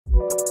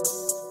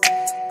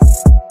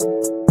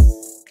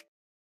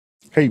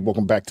Hey,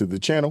 welcome back to the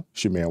channel.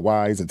 It's your man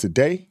Wise. And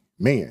today,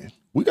 man,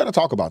 we got to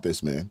talk about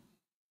this, man.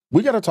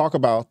 We got to talk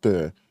about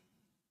the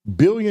 $1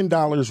 billion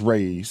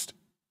raised,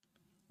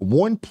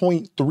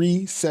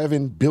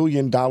 $1.37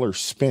 billion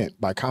spent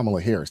by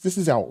Kamala Harris. This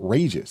is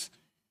outrageous.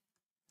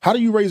 How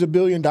do you raise $1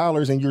 billion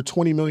and you're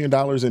 $20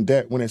 million in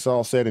debt when it's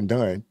all said and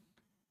done,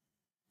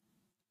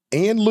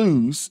 and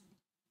lose,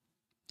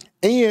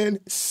 and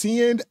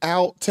send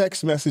out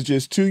text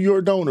messages to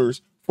your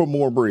donors for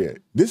more bread?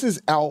 This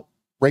is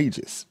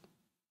outrageous.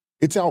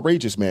 It's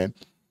outrageous, man.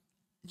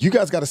 You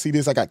guys got to see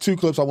this. I got two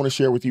clips I want to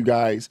share with you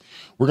guys.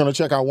 We're going to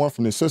check out one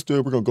from the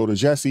sister. We're going to go to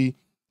Jesse.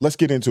 Let's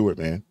get into it,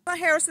 man. Kamala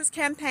Harris's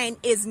campaign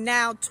is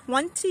now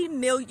 $20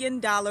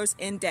 million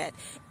in debt,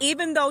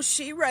 even though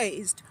she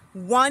raised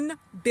 $1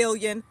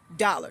 billion.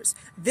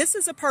 This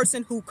is a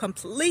person who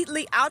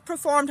completely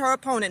outperformed her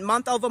opponent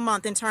month over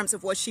month in terms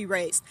of what she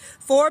raised.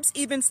 Forbes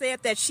even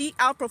said that she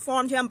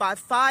outperformed him by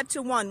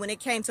 5-1 when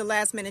it came to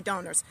last minute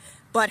donors.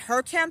 But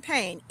her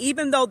campaign,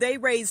 even though they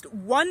raised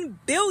 $1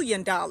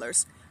 billion,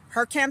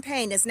 her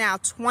campaign is now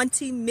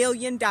 $20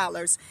 million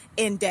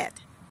in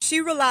debt.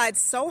 She relied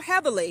so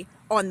heavily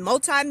on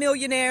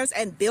multimillionaires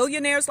and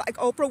billionaires like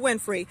Oprah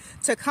Winfrey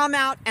to come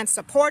out and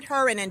support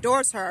her and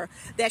endorse her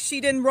that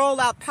she didn't roll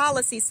out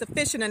policies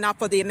sufficient enough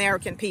for the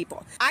American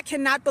people. I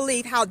cannot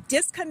believe how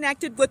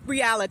disconnected with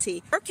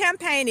reality her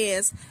campaign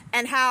is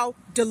and how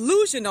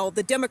delusional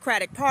the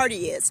Democratic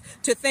Party is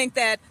to think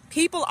that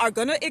people are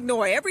going to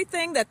ignore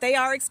everything that they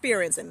are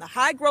experiencing, the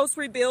high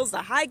grocery bills,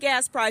 the high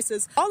gas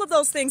prices, all of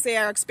those things they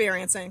are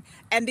experiencing.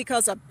 And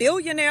because a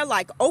billionaire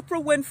like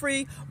Oprah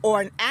Winfrey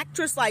or an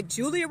actress like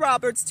Julia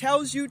Roberts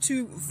tells you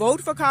to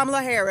vote for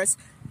Kamala Harris,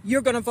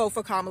 you're going to vote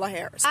for Kamala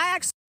Harris.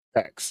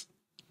 Facts.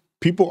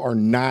 People are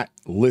not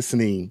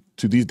listening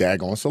to these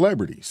daggone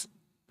celebrities.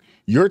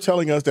 You're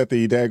telling us that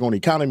the daggone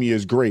economy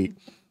is great,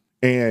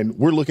 and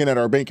we're looking at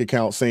our bank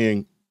account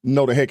saying,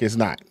 no, the heck it's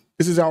not.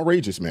 This is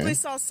outrageous, man. We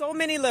saw so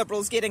many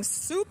liberals getting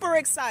super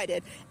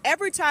excited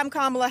every time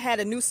Kamala had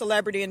a new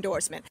celebrity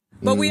endorsement.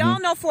 But we all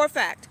know for a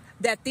fact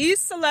that these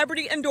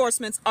celebrity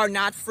endorsements are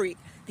not free.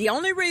 The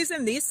only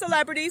reason these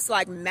celebrities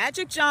like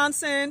Magic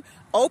Johnson,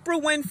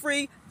 Oprah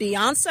Winfrey,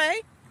 Beyonce,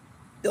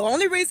 the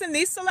only reason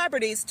these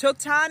celebrities took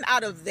time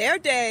out of their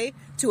day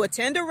to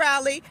attend a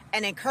rally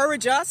and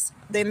encourage us,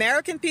 the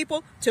American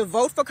people, to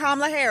vote for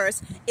Kamala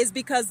Harris is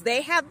because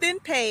they have been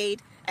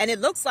paid, and it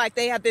looks like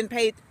they have been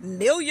paid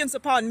millions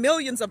upon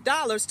millions of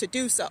dollars to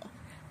do so.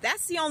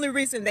 That's the only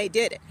reason they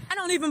did it. I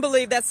don't even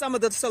believe that some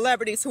of the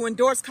celebrities who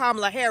endorse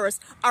Kamala Harris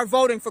are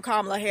voting for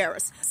Kamala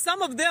Harris.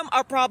 Some of them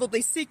are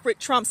probably secret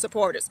Trump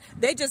supporters.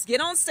 They just get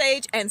on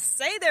stage and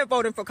say they're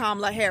voting for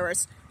Kamala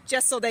Harris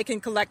just so they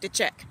can collect a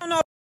check. I don't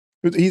know.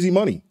 It's easy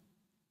money.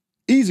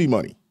 Easy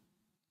money.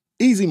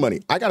 Easy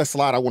money. I got a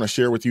slide I want to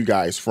share with you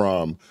guys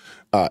from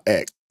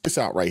X. This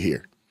out right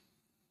here.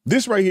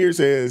 This right here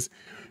says,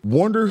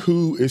 wonder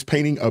who is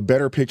painting a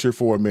better picture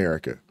for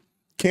America.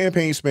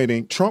 Campaign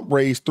spending, Trump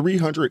raised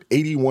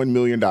 $381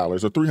 million, or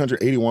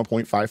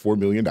 $381.54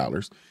 million.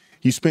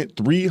 He spent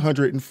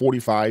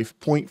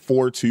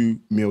 $345.42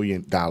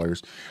 million.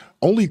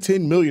 Only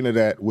 $10 million of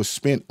that was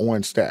spent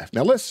on staff.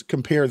 Now let's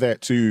compare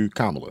that to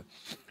Kamala.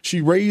 She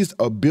raised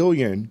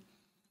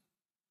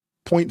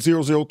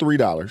 $1.003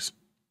 billion,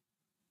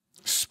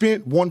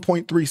 spent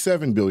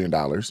 $1.37 billion,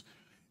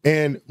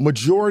 and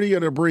majority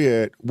of the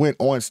bread went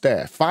on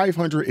staff,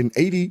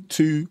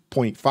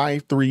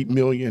 $582.53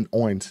 million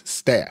on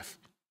staff.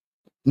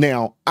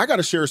 Now, I got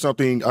to share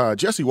something.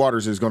 Jesse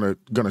Waters is gonna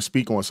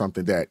speak on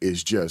something that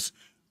is just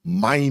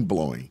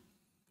mind-blowing.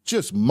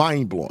 Just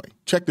mind-blowing.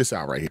 Check this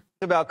out right here.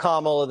 About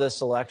Kamala this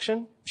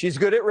election. She's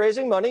good at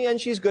raising money and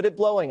she's good at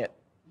blowing it.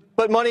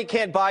 But money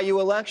can't buy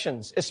you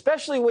elections,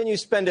 especially when you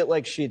spend it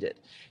like she did.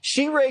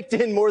 She raked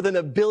in more than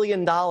 $1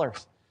 billion and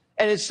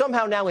is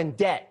somehow now in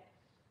debt.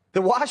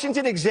 The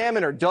Washington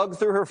Examiner dug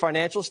through her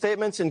financial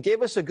statements and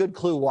gave us a good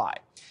clue why.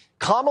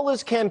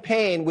 Kamala's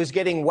campaign was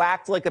getting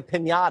whacked like a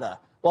piñata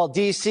while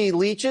D.C.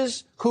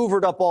 leeches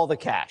hoovered up all the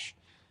cash.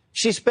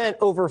 She spent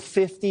over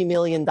 $50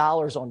 million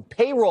on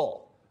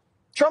payroll.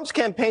 Trump's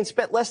campaign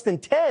spent less than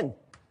 10.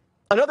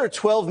 Another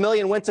 $12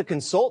 million went to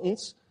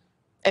consultants,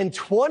 and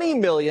 $20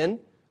 million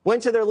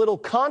went to their little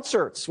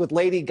concerts with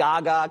Lady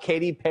Gaga,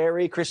 Katy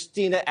Perry,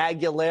 Christina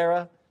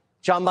Aguilera,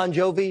 John Bon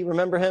Jovi,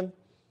 remember him?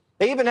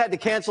 They even had to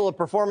cancel a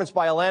performance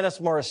by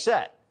Alanis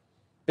Morissette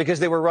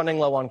because they were running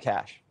low on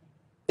cash.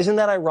 Isn't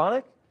that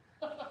ironic?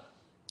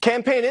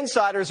 Campaign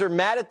insiders are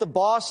mad at the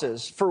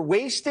bosses for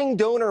wasting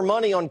donor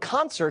money on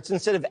concerts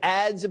instead of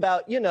ads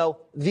about,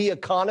 the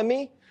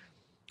economy.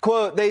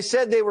 Quote, they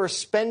said they were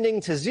spending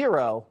to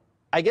zero.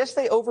 I guess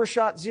they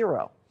overshot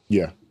zero.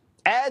 Yeah.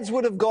 Ads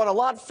would have gone a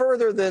lot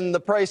further than the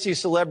pricey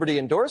celebrity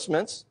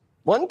endorsements.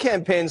 One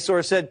campaign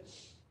source said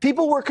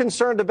people were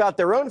concerned about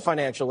their own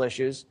financial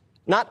issues,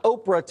 not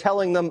Oprah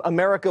telling them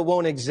America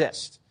won't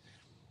exist.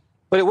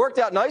 But it worked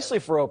out nicely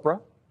for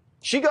Oprah.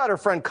 She got her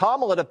friend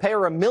Kamala to pay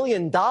her $1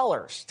 million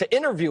to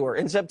interview her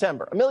in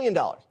September. $1 million.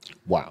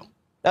 Wow.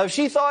 Now, if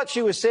she thought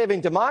she was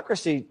saving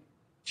democracy,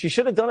 she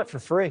should have done it for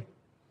free.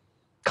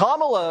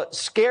 Kamala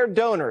scared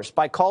donors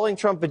by calling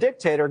Trump a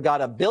dictator,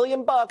 got $1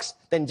 billion,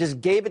 then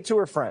just gave it to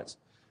her friends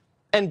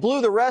and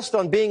blew the rest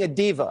on being a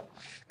diva.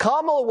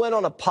 Kamala went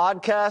on a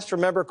podcast,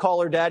 remember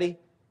Call Her Daddy?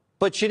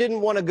 But she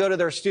didn't want to go to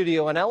their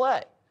studio in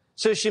L.A.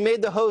 So she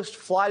made the host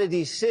fly to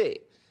D.C.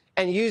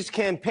 and used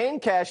campaign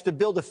cash to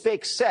build a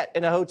fake set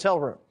in a hotel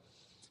room.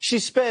 She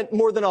spent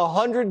more than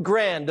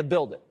 $100,000 to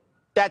build it.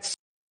 That's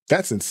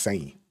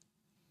insane.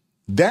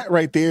 That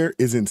right there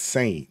is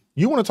insane.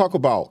 You want to talk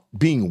about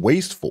being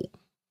wasteful?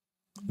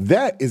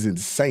 That is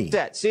insane.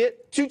 Set. See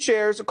it? 2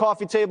 chairs, a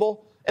coffee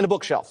table, and a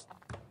bookshelf.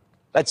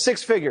 That's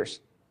 6 figures.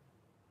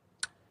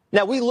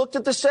 Now, we looked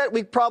at the set.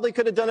 We probably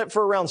could have done it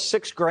for around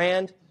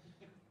 $6,000.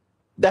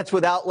 That's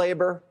without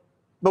labor.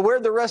 But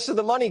where'd the rest of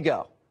the money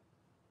go?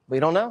 We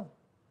don't know.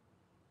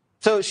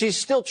 So she's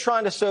still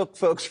trying to soak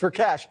folks for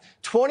cash.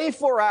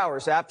 24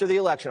 hours after the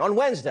election, on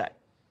Wednesday,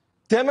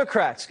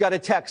 Democrats got a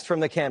text from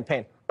the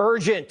campaign.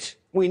 Urgent.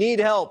 We need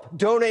help.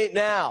 Donate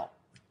now.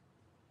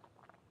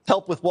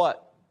 Help with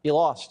what? You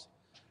lost.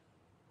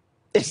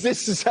 If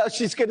this is how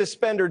she's going to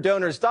spend her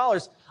donors'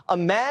 dollars,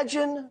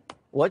 imagine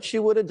what she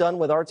would have done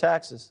with our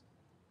taxes.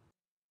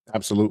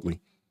 Absolutely.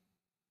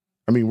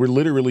 I mean, we're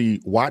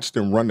literally watched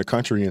them run the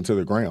country into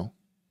the ground.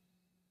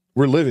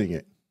 We're living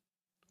it.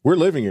 We're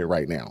living it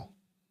right now.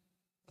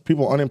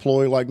 People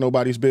unemployed like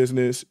nobody's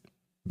business.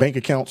 Bank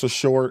accounts are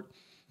short.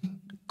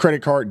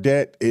 Credit card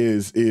debt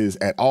is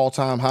at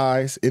all-time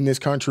highs in this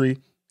country.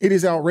 It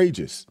is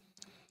outrageous.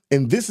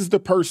 And this is the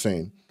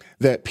person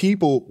that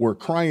people were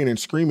crying and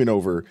screaming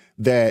over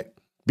that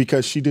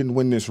because she didn't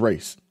win this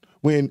race,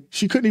 when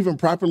she couldn't even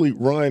properly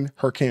run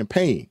her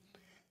campaign.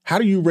 How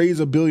do you raise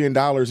 $1 billion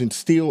and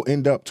still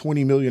end up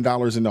 $20 million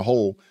in the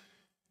hole?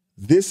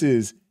 This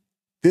is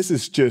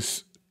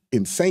just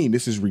insane.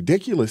 This is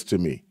ridiculous to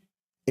me.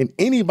 And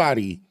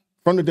anybody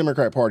from the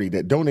Democrat Party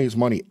that donates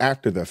money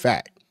after the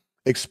fact,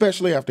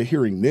 especially after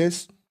hearing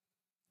this,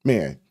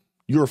 man,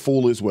 you're a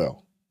fool as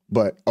well.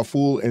 But a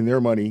fool and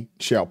their money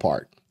shall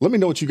part. Let me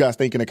know what you guys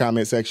think in the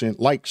comment section.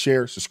 Like,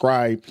 share,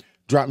 subscribe,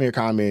 drop me a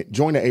comment,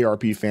 join the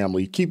ARP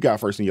family. Keep God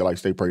first in your life.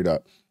 Stay prayed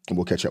up, and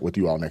we'll catch up with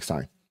you all next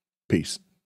time. Peace.